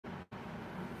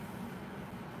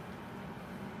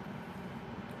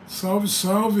Salve,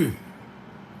 salve!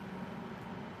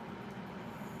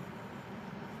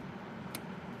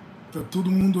 Tá todo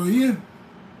mundo aí?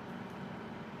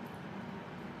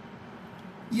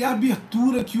 E a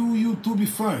abertura que o YouTube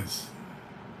faz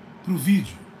pro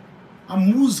vídeo? A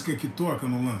música que toca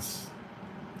no lance?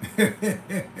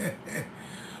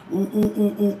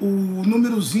 o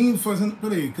númerozinho fazendo...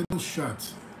 Peraí, cadê o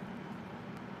chat?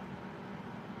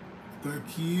 Tá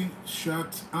aqui,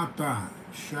 chat... Ah, tá,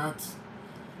 chat...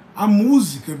 A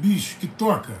música, bicho, que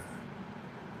toca.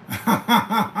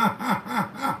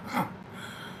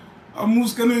 A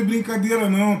música não é brincadeira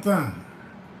não, tá?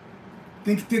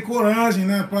 Tem que ter coragem,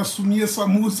 né, pra assumir essa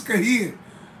música aí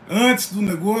antes do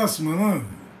negócio, mano.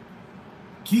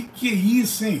 Que é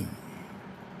isso, hein?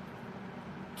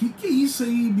 Que é isso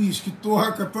aí, bicho, que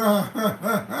toca, tá?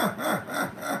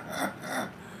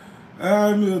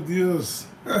 Ai, meu Deus.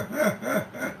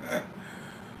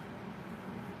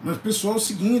 Mas, pessoal, é o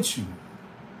seguinte,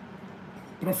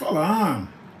 para falar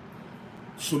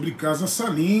sobre Casa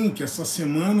Salim, que essa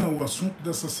semana, o assunto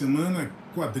dessa semana é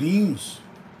quadrinhos,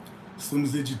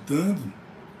 estamos editando.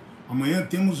 Amanhã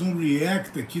temos um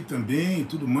react aqui também e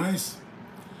tudo mais.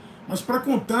 Mas para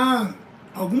contar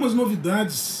algumas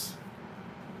novidades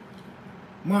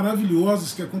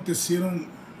maravilhosas que aconteceram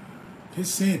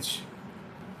recente.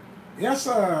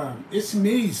 Esse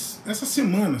mês, essa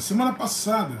semana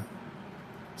passada,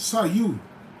 saiu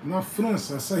na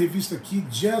França essa revista aqui,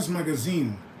 Jazz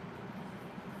Magazine,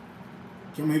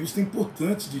 que é uma revista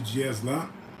importante de jazz lá.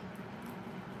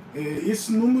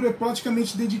 Esse número é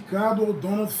praticamente dedicado ao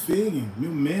Donald Fagen,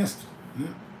 meu mestre, né?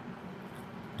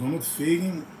 Donald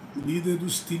Fagen, líder do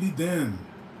Steely.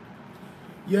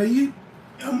 E aí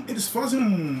eles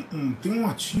fazem tem um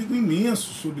artigo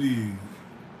imenso sobre,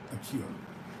 aqui ó,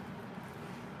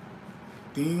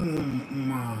 tem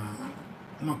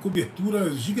uma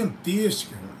cobertura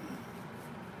gigantesca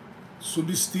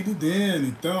sobre Steely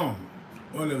e tal.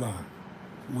 Olha lá,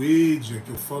 o Age,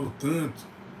 que eu falo tanto,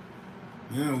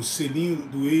 né? O selinho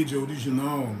do Age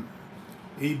original,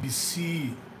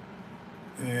 ABC.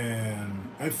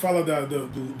 Aí fala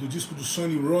do disco do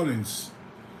Sonny Rollins,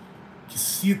 que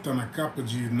cita na capa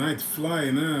de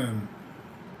Nightfly, né?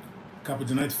 Capa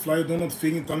de Nightfly, o Donald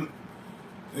Fagen está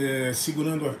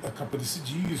segurando a capa desse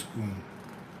disco.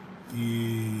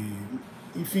 E,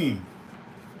 enfim,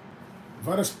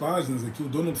 várias páginas aqui. O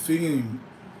Donald Fagen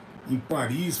em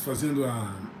Paris fazendo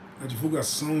a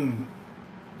divulgação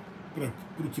para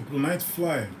o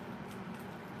Nightfly.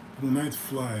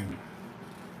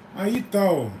 Aí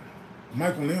tal,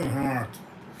 Michael Leonhardt.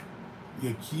 E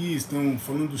aqui estão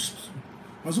falando dos...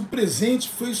 Mas o presente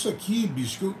foi isso aqui,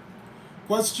 bicho, que eu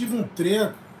quase tive um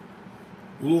treco.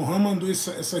 O Lohan mandou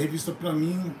essa revista para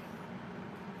mim.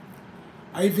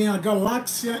 Aí vem a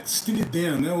Galáxia Steely,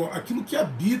 né? Aquilo que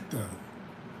habita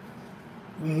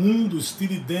o mundo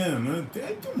Steely, né?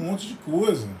 Tem um monte de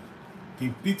coisa. Tem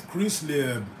Pete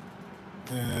Chrysler,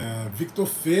 Victor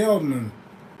Feldman,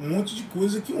 um monte de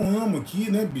coisa que eu amo aqui,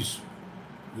 né, bicho?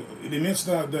 Elementos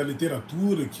da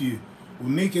literatura, que o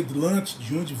Naked Lunch,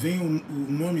 de onde vem o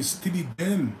nome Steely,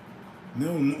 né?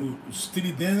 O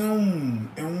Steely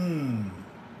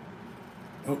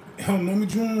é o nome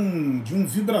de um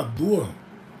vibrador,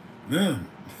 né?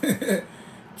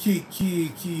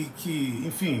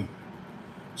 Enfim.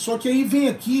 Só que aí vem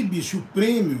aqui, bicho, o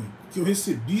prêmio que eu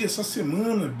recebi essa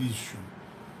semana, bicho.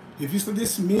 Revista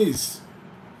desse mês.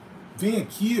 Vem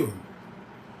aqui, ó.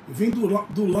 Vem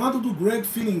do lado do Greg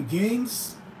Feeling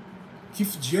Games.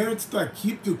 Keith Jarrett está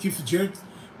aqui, porque o Keith Jarrett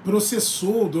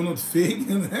processou o Donald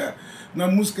Fagen, né? Na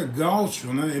música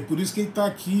Gaucho, né? É por isso que ele está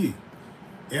aqui.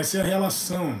 Essa é a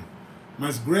relação.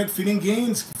 Mas Greg Feeling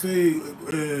Games, que foi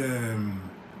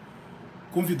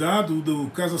convidado do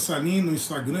Casa Salim no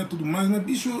Instagram e tudo mais, mas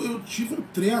bicho, eu tive um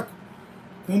treco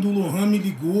quando o Lohan me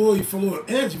ligou e falou: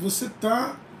 Ed, você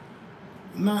tá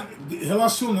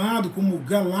relacionado como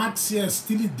Galáxia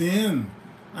Steely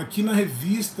aqui na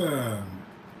revista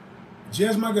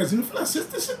Jazz Magazine. Eu falei: você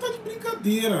tá de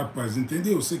brincadeira, rapaz,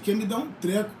 entendeu? Você quer me dar um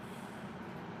treco?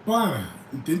 Para,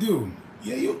 entendeu?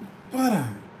 E aí eu,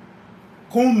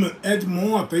 como Ed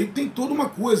Monta, aí tem toda uma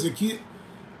coisa aqui.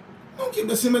 Não que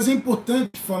assim, mas é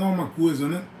importante falar uma coisa,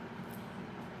 né?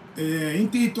 Em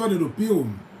território europeu,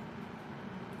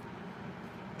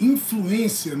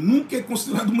 influência nunca é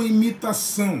considerada uma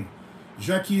imitação,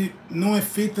 já que não é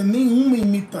feita nenhuma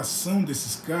imitação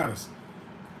desses caras.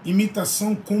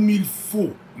 Imitação como il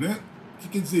faut, né? O que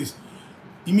quer dizer isso?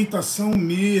 Imitação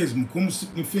mesmo, como se,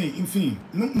 enfim,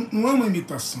 não é uma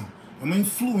imitação, é uma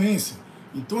influência.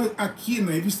 Então aqui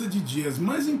na revista de jazz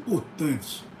mais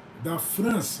importante da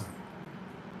França,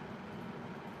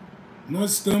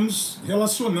 nós estamos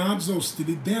relacionados ao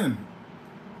Steely Dan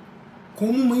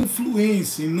como uma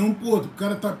influência, e não, pô, o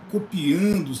cara tá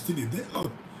copiando o Steely Dan. Não,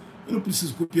 eu não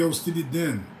preciso copiar o Steely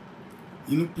Dan,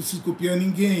 e não preciso copiar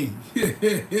ninguém.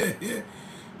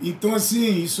 Então,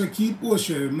 assim, isso aqui,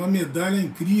 poxa, é uma medalha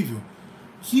incrível,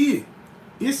 que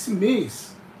esse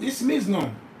mês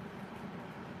não,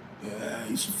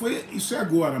 isso é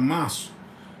agora, março,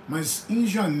 mas em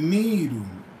janeiro,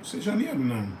 isso é janeiro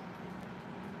não,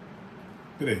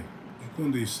 peraí, de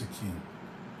quando é isso aqui?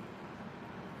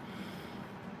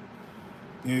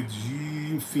 É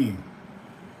de, enfim,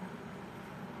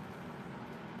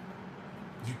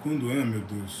 de quando é, meu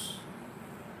Deus?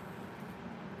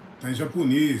 Tá em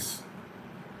japonês.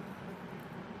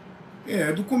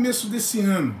 É do começo desse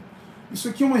ano. Isso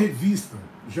aqui é uma revista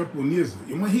japonesa,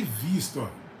 é uma revista, ó.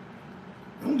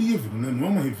 É um livro, né? Não é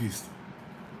uma revista.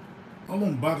 A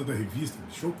lombada da revista,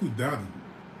 bicho, olha o cuidado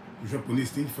que o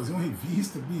japonês tem de fazer uma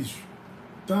revista, bicho.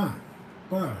 Tá,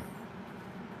 para.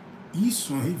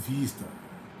 Isso é uma revista.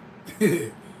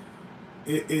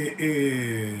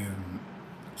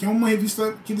 Que é uma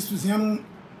revista que eles fizeram,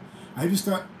 a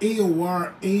revista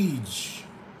AOR Age,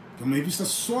 que é uma revista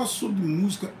só sobre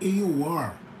música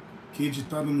AOR, que é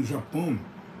editada no Japão.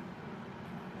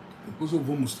 Depois eu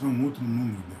vou mostrar um outro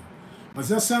número dela.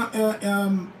 Mas essa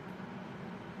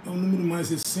é um número mais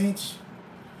recente,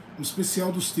 um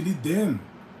especial do Steely Dan,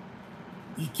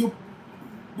 e que eu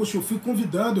fui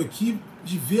convidado aqui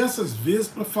diversas vezes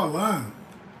para falar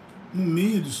no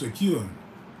meio disso aqui, ó.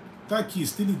 Tá aqui,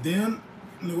 Steely Dan,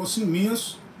 um negócio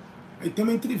imenso. Aí tem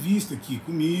uma entrevista aqui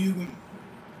comigo,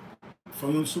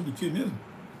 falando sobre o que mesmo?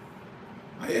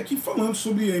 Aí aqui falando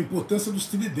sobre a importância do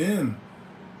Steely Dan.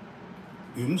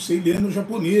 Eu não sei ler no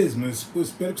japonês, mas pô,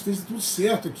 espero que esteja tudo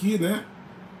certo aqui, né?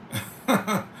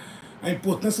 A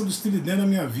importância do Steely Dan na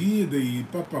minha vida e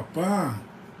papapá,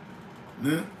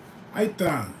 né? Aí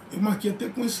tá, eu marquei até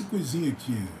com esse coisinho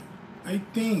aqui. Aí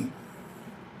tem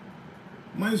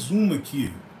mais uma aqui,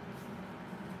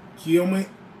 que é uma...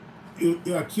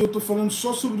 aqui eu tô falando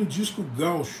só sobre o disco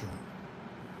Gaúcho,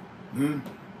 né?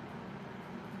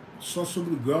 Só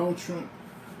sobre o Gaúcho.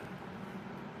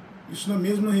 Isso na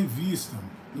mesma revista,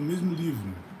 no mesmo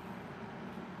livro.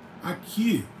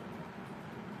 Aqui,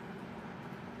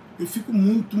 eu fico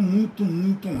muito, muito,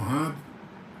 muito honrado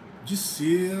de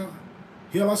ser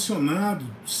relacionado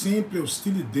sempre ao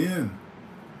Steely Dan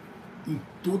em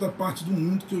toda a parte do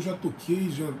mundo que eu já toquei,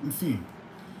 enfim.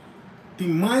 Tem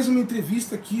mais uma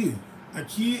entrevista aqui.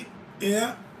 Aqui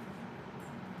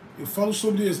eu falo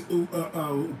sobre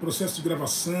o processo de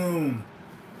gravação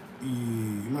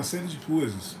e uma série de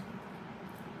coisas.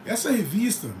 Essa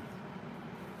revista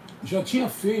já tinha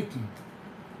feito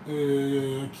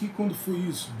aqui, quando foi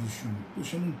isso, bicho?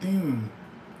 Poxa, eu não tenho...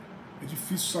 É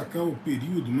difícil sacar o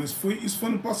período, mas isso foi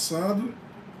ano passado,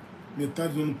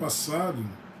 metade do ano passado.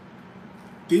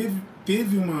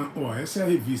 Teve uma... Ó, essa é a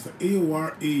revista,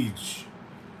 AOR Age.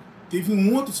 Teve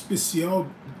um outro especial,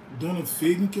 Donald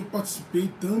Fagen, que eu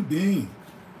participei também.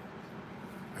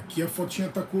 Aqui a fotinha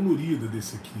tá colorida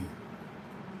desse aqui.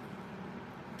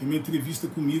 Tem uma entrevista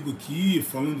comigo aqui,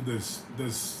 falando das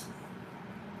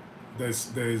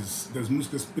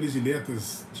músicas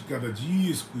prediletas de cada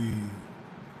disco e...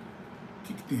 O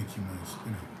que tem aqui mais?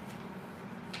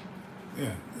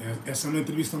 Essa é uma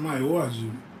entrevista maior de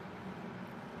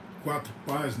 4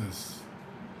 páginas.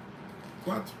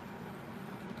 4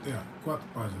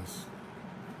 páginas.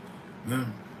 Né?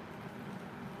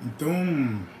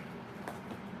 Então,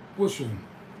 poxa,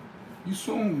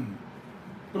 isso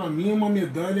pra mim é uma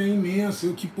medalha imensa.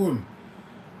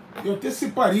 Eu até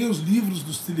separei os livros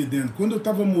do Steely Dan. Quando eu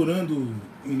estava morando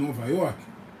em Nova York,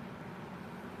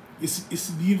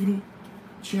 esse livro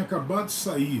tinha acabado de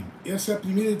sair. Essa é a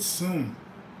primeira edição.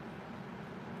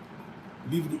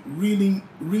 Livro Reeling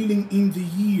in the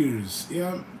Years. É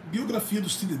a biografia do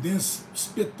Steely Dan,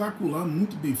 espetacular,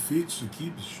 muito bem feito isso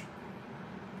aqui, bicho.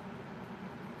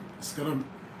 Esse cara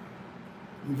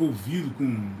envolvido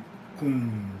com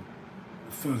o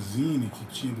fanzine que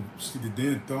tinha do Steely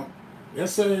Dan e tal.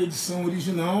 Essa é a edição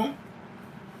original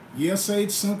e essa é a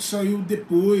edição que saiu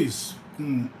depois,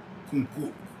 com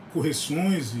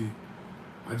correções e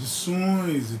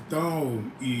adições e tal,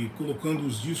 e colocando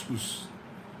os discos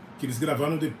que eles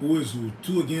gravaram depois, o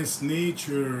Two Against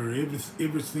Nature,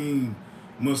 Everything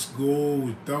Must Go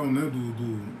e tal, né,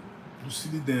 do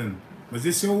Steely Dan. Mas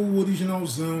esse é o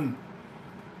originalzão,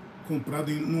 comprado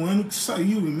no ano que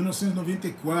saiu, em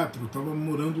 1994, eu estava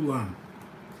morando lá.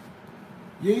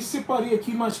 E aí separei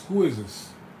aqui mais coisas.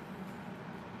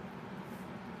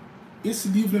 Esse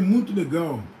livro é muito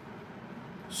legal,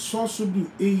 só sobre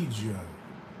o Asia,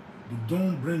 do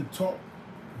Don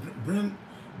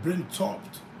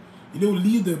Brentoft. Ele é o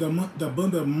líder da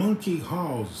banda Monkey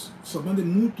House. Essa banda é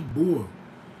muito boa,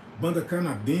 banda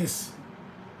canadense,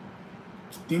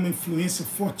 que tem uma influência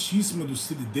fortíssima do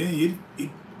Steely Dan.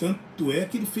 Tanto é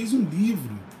que ele fez um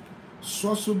livro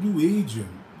só sobre o Adrian,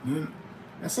 né?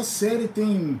 Essa série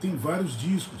tem vários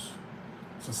discos.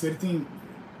 Essa série tem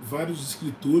vários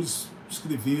escritores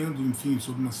escrevendo, enfim,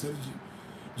 sobre uma série de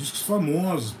discos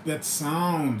famosos, Pet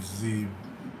Sounds, e,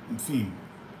 enfim,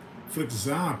 Frank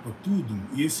Zappa, tudo.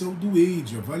 E esse é o do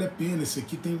Adrian, vale a pena. Esse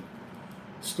aqui tem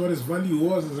histórias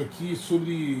valiosas aqui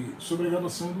sobre a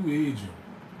gravação do Adrian.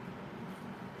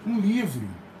 Um livro,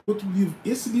 outro livro.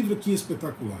 Esse livro aqui é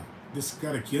espetacular, desse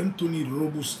cara aqui, Anthony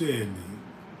Robustelli.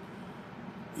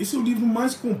 Esse é o livro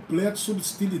mais completo sobre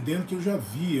Steely Dan que eu já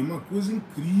vi. É uma coisa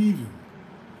incrível.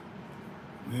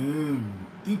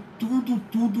 Tem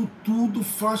tudo,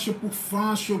 faixa por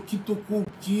faixa, o que tocou o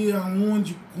que,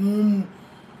 aonde, como,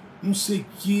 não sei o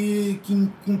que,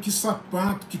 com que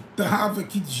sapato que tava,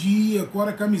 que dia, qual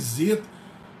era a camiseta.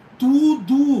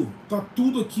 Tudo, tá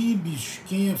tudo aqui, bicho.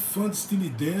 Quem é fã de Steely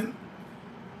Dan,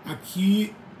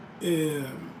 aqui,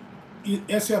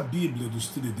 essa é a Bíblia do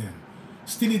Steely Dan.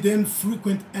 Steely Dan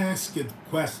Frequent Asked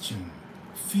Question.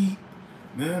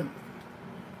 Né?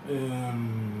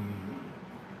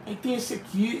 Aí tem esse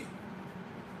aqui,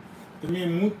 também é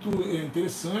muito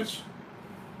interessante.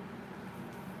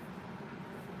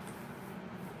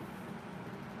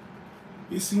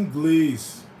 Esse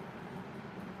inglês,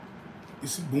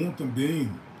 esse bom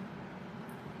também.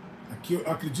 Aqui eu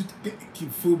acredito que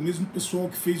foi o mesmo pessoal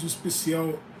que fez o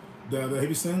especial da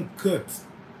revista Uncut,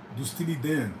 do Steely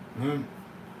Dan, né?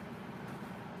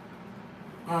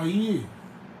 Aí,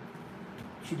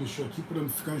 deixa eu deixar aqui para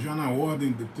ficar já na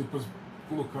ordem, depois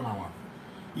colocar na ordem.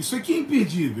 Isso aqui é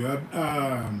imperdível.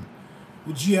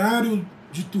 O diário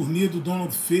de turnê do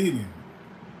Donald Fagen,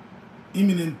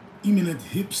 Imminent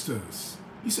Hipsters.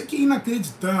 Isso aqui é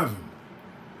inacreditável,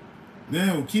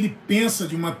 né? O que ele pensa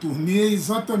de uma turnê é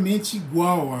exatamente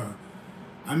igual.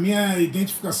 A minha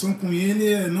identificação com ele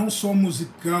é não só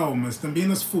musical, mas também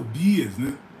nas fobias,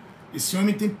 né? Esse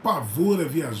homem tem pavor a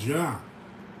viajar,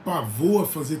 pavor a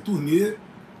fazer turnê,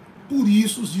 por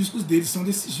isso os discos dele são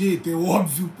desse jeito, é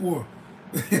óbvio, pô.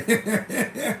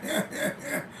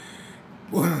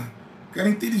 Porra, o cara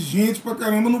é inteligente pra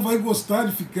caramba, não vai gostar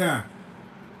de ficar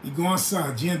igual uma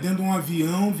sardinha dentro de um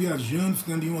avião, viajando,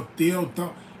 ficando em hotel e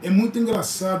tal. É muito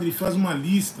engraçado, ele faz uma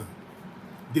lista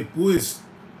depois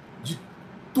de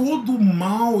todo o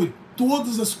mal e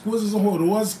todas as coisas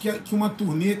horrorosas que uma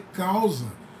turnê causa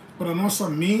para nossa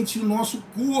mente e o nosso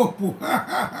corpo.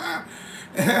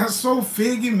 É só o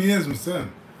Fagen mesmo, sabe?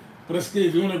 Para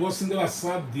escrever um negócio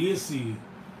engraçado desse.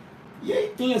 E aí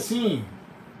tem assim,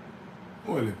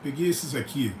 olha, peguei esses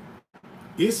aqui.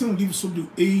 Esse é um livro sobre o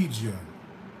Adrian,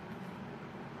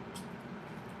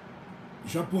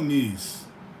 japonês,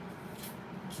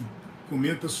 que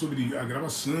comenta sobre a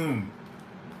gravação,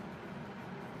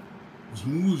 os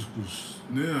músicos,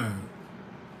 né?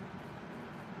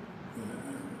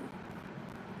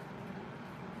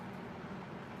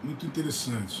 Muito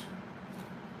interessante.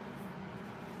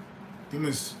 Tem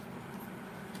mais.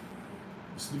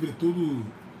 Esse livro é todo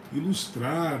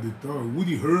ilustrado e tal.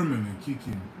 Woody Herman aqui,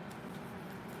 que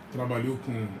trabalhou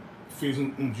com. Fez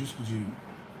um disco de.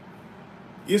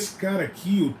 Esse cara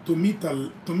aqui, o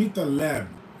Tomita Lab,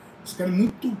 esse cara é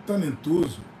muito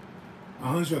talentoso,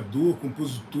 arranjador,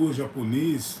 compositor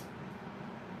japonês,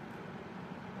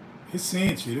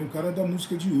 recente, ele é um cara da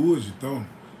música de hoje e tal,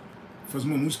 faz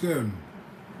uma música.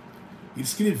 Ele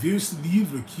escreveu esse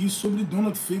livro aqui sobre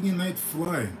Donald Fagen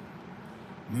Nightfly,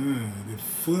 né? Ele é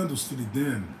fã do Steely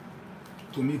Dan,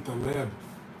 Tomita Lab.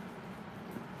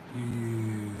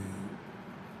 E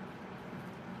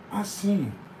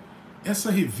assim, essa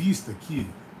revista aqui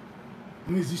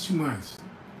não existe mais.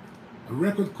 A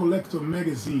Record Collector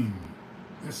Magazine,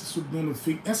 essa sobre Donald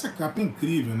Fagen, essa capa é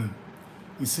incrível, né?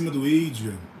 Em cima do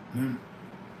Adrian, né?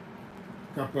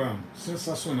 Capa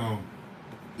sensacional.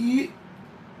 E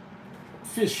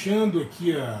fechando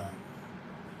aqui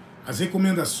as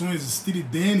recomendações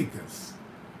estilidênicas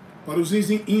para os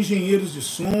engenheiros de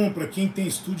som, para quem tem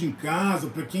estúdio em casa,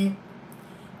 para quem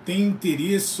tem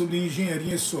interesse sobre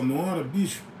engenharia sonora,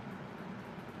 bicho,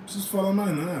 não preciso falar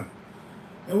mais nada.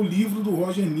 É o livro do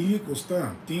Roger Nichols,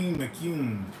 tá? Tem aqui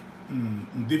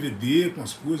um DVD com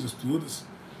as coisas todas,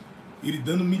 ele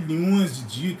dando milhões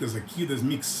de dicas aqui das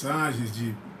mixagens,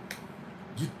 de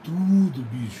tudo,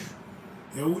 bicho.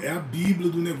 É a Bíblia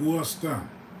do negócio, tá?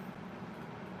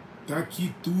 Tá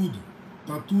aqui tudo.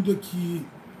 Tá tudo aqui,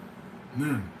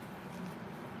 né?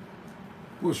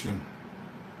 Poxa,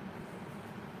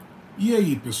 E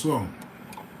aí, pessoal?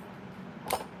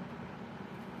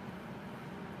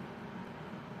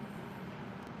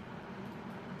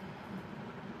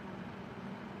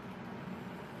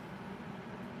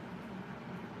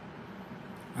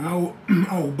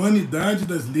 A urbanidade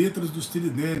das letras do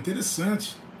Steely Dan,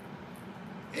 interessante.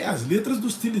 As letras do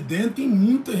Steely Dan têm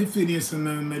muita referência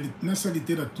nessa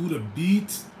literatura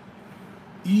beat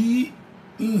e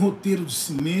em roteiro de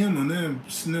cinema, né?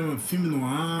 Cinema, filme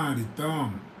noir e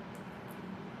tal.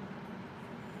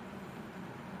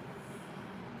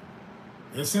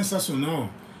 É sensacional.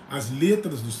 As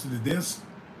letras do Steely Dan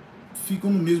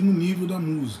ficam no mesmo nível da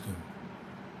música.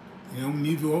 É um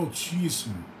nível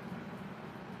altíssimo.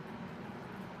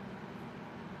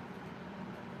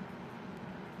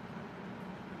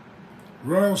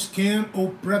 Royal Scan ou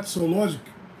Pretzel Logic?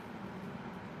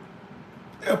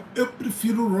 Eu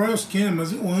prefiro o Royal Scan,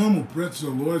 mas eu amo o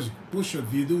Pretzel Logic. Poxa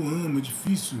vida, eu amo, é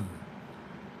difícil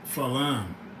falar.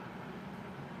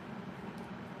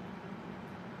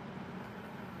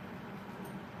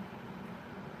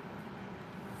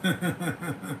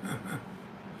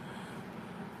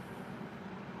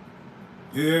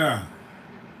 É.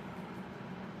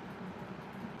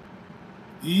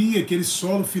 E aquele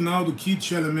solo final do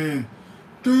Keith Element.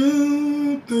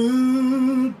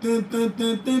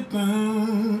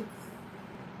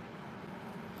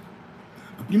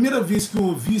 A primeira vez que eu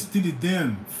ouvi Steely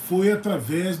Dan foi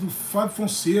através do Fábio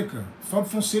Fonseca. Fábio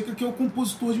Fonseca, que é o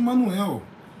compositor de Manuel.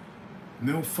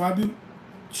 Né? O Fábio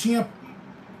tinha...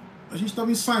 A gente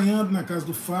estava ensaiando na casa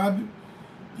do Fábio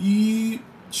e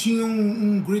tinha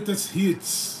um Greatest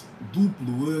Hits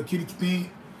duplo, aquele que tem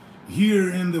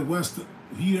Here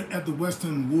at the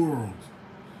Western World.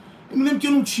 Eu me lembro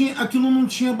que aquilo não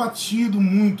tinha batido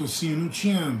muito, assim, não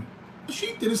tinha...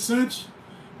 Achei interessante,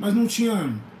 mas não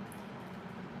tinha...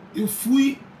 Eu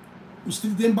fui... O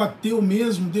Steely Dan bateu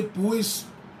mesmo depois,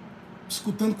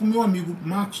 escutando com meu amigo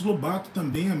Marcos Lobato,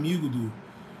 também amigo do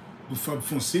Fábio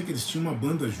Fonseca. Eles tinham uma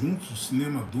banda juntos, o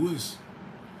Cinema 2.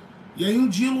 E aí um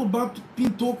dia o Lobato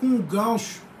pintou com o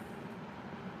Gaucho.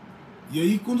 E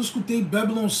aí quando eu escutei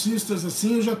Babylon Sisters,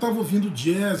 assim, eu já estava ouvindo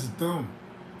jazz e tal.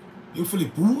 Eu falei,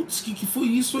 putz, que foi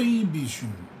isso aí, bicho?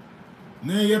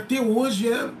 Né? E até hoje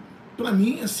pra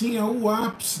mim, assim, é o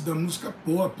ápice da música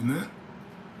pop, né?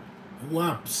 O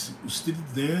ápice. O Steely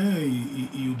Dan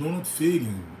e o Donald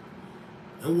Fagen.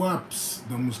 É o ápice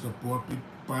da música pop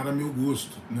para meu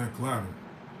gosto, né? Claro.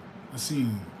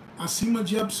 Assim, acima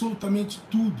de absolutamente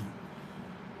tudo.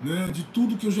 Né? De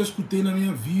tudo que eu já escutei na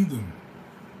minha vida.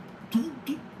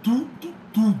 Tudo.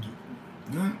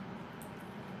 Né?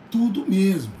 Tudo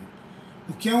mesmo.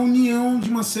 Porque é a união de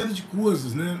uma série de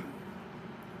coisas, né?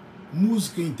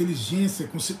 Música, inteligência,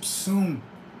 concepção,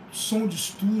 som de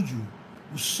estúdio,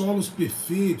 os solos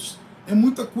perfeitos, é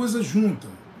muita coisa junta.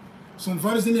 São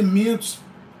vários elementos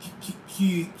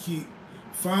que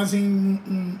fazem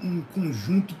um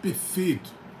conjunto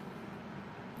perfeito.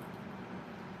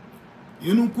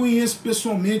 Eu não conheço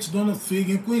pessoalmente Donald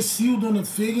Fagen, eu conheci o Donald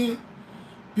Fagen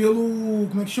pelo,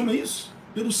 como é que chama isso?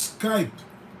 Pelo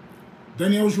Skype.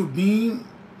 Daniel Jobim,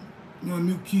 meu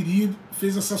amigo querido,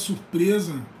 fez essa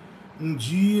surpresa um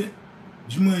dia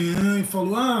de manhã e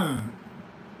falou,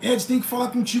 Ed, tem que falar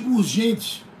contigo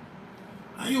urgente.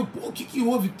 Aí eu, pô, o que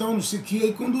houve e tal, não sei o que.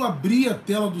 Aí quando eu abri a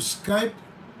tela do Skype,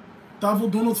 tava o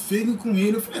Donald Fagen com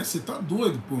ele. Eu falei, você tá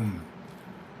doido, pô.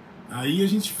 Aí a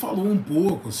gente falou um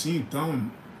pouco, assim, então,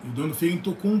 e o Donald Fagen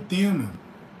tocou um tema.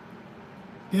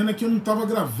 Pena que eu não tava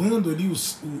gravando ali o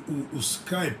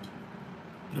Skype,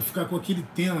 para ficar com aquele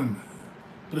tema,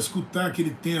 para escutar aquele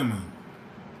tema.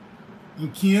 Em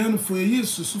que ano foi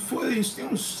isso? Isso tem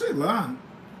uns, sei lá.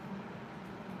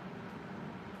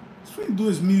 Isso foi em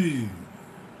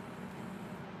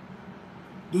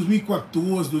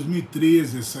 2014,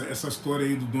 2013, essa história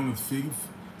aí do Donald Fagen.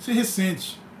 Isso é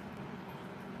recente.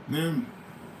 Né?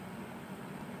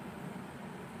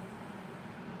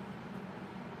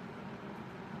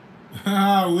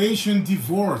 O Asian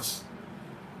Divorce.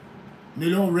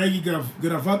 Melhor reggae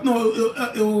gravado. Não,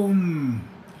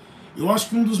 eu acho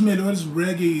que um dos melhores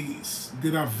reggaes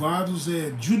gravados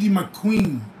é Judy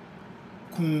McQueen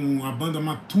com a banda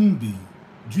Matumbi.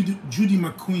 Judy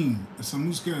McQueen. Essa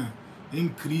música é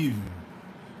incrível.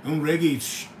 É um reggae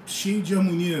cheio de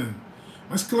harmonia.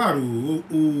 Mas claro,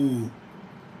 o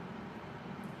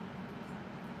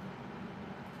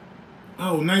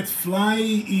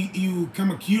Nightfly e o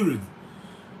Kamakura.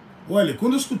 Olha,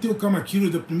 quando eu escutei o Kamakura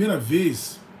da primeira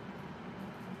vez,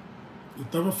 eu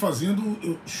estava fazendo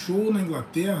show na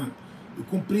Inglaterra, eu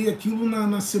comprei aquilo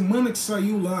na semana que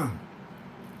saiu lá.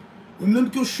 Eu me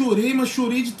lembro que eu chorei, mas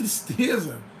chorei de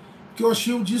tristeza, porque eu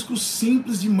achei o disco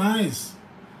simples demais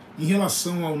em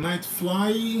relação ao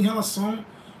Nightfly e em relação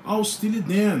ao Steely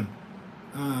Dan.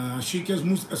 Achei que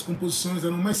as composições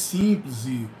eram mais simples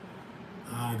e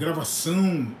a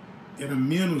gravação era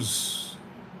menos...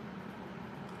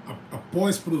 a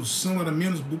pós-produção era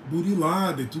menos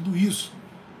burilada e tudo isso.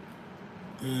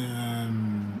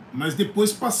 Mas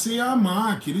depois passei a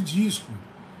amar aquele disco,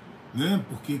 né?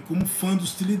 Porque como fã do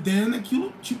Steely Dan,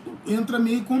 aquilo tipo entra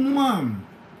meio como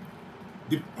uma...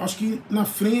 Acho que na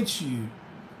frente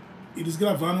eles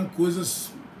gravaram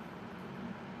coisas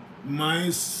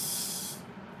mais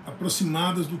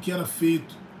aproximadas do que era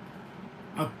feito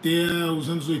até os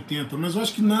anos 80, mas eu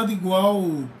acho que nada igual,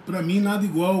 para mim, nada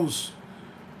igual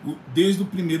desde o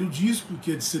primeiro disco,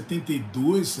 que é de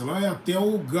 72, sei lá, é até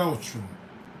o Gaucho.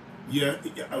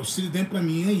 O Steely Dan para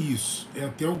mim é isso, é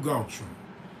até o Gaucho.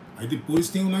 Aí depois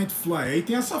tem o Nightfly, aí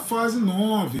tem essa fase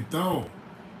nova e tal,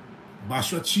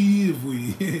 baixo ativo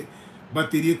e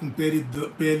bateria com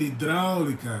pele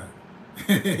hidráulica.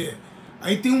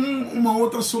 Aí tem uma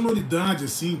outra sonoridade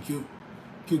assim que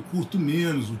eu curto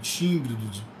menos, o timbre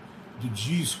do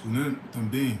disco, né?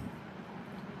 Também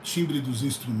timbre dos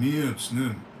instrumentos,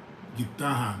 né?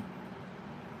 Guitarra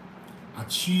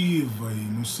ativa e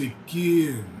não sei o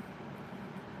que.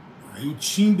 Aí o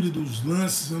timbre dos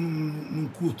lances eu não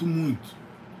curto muito,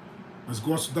 mas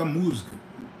gosto da música,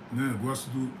 né? Gosto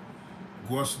do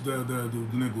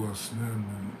negócio, né?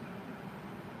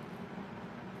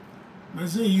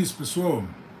 Mas é isso, pessoal.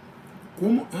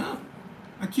 Como...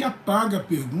 aqui apaga a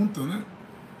pergunta, né?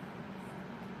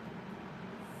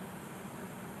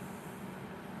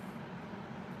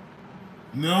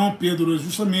 Não, Pedro,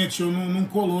 justamente eu não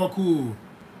coloco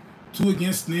Two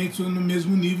Against Nature no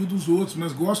mesmo nível dos outros,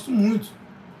 mas gosto muito.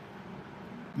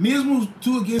 Mesmo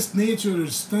Two Against Nature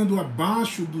estando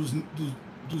abaixo dos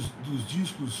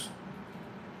discos,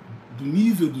 do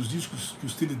nível dos discos que o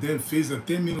Steely Dan fez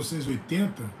até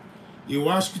 1980, eu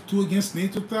acho que Two Against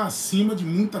Nature está acima de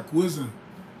muita coisa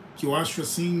que eu acho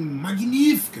assim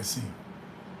magnífica, assim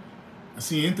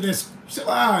entre as, sei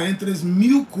lá, entre as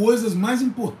 1000 coisas mais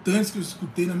importantes que eu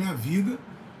escutei na minha vida,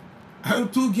 aí o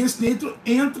Two Against Nature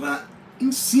entra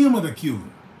em cima daquilo.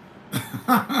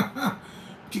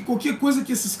 Porque qualquer coisa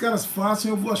que esses caras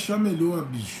façam eu vou achar melhor,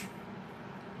 bicho.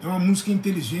 É uma música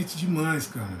inteligente demais,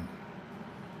 cara.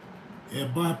 É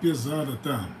barra pesada,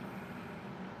 tá?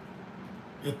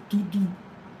 É tudo...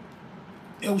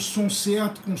 é o som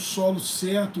certo, com o solo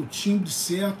certo, o timbre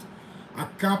certo, a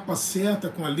capa certa,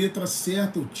 com a letra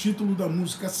certa, o título da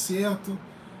música certo.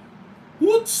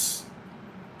 Putz!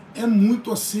 É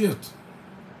muito acerto,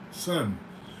 sabe?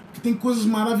 Porque tem coisas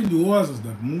maravilhosas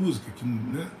da música,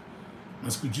 né?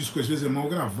 Mas que o disco às vezes é mal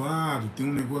gravado, tem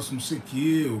um negócio não sei o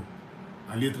que,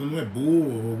 a letra não é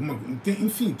boa,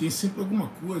 enfim, tem sempre alguma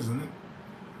coisa, né?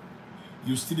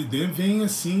 E o Steely Dan vem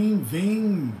assim,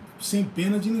 vem sem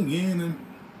pena de ninguém, né?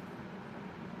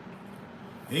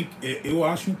 Eu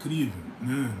acho incrível,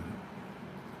 né?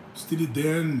 Steely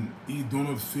Dan e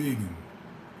Donald Fagen.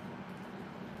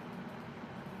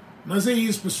 Mas é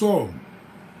isso, pessoal.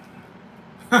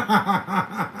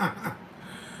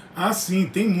 Sim,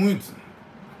 tem muito.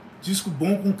 Disco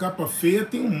bom com capa feia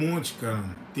tem um monte,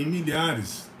 cara. Tem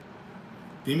milhares.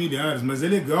 Tem milhares, mas é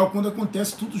legal quando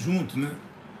acontece tudo junto, né?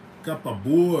 Capa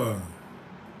boa.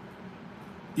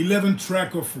 11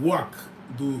 Track of Walk,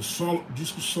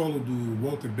 disco solo do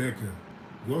Walter Becker.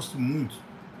 Gosto muito.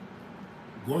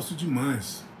 Gosto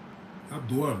demais.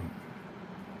 Adoro.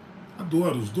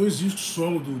 Adoro. Os 2 discos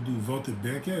solo do Walter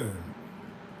Becker.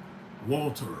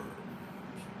 Walter.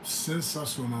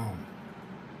 Sensacional.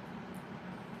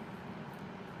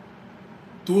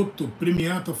 Toto,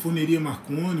 Premiata Foneria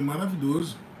Marconi,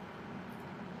 maravilhoso.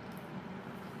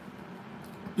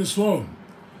 Pessoal,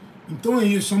 então é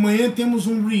isso. Amanhã temos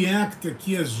um react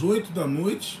aqui às 8 da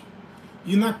noite.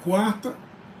 E na quarta,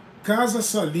 Casa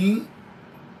Salim,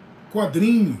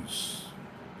 quadrinhos.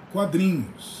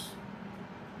 Quadrinhos.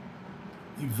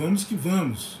 E vamos que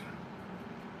vamos.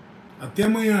 Até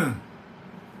amanhã.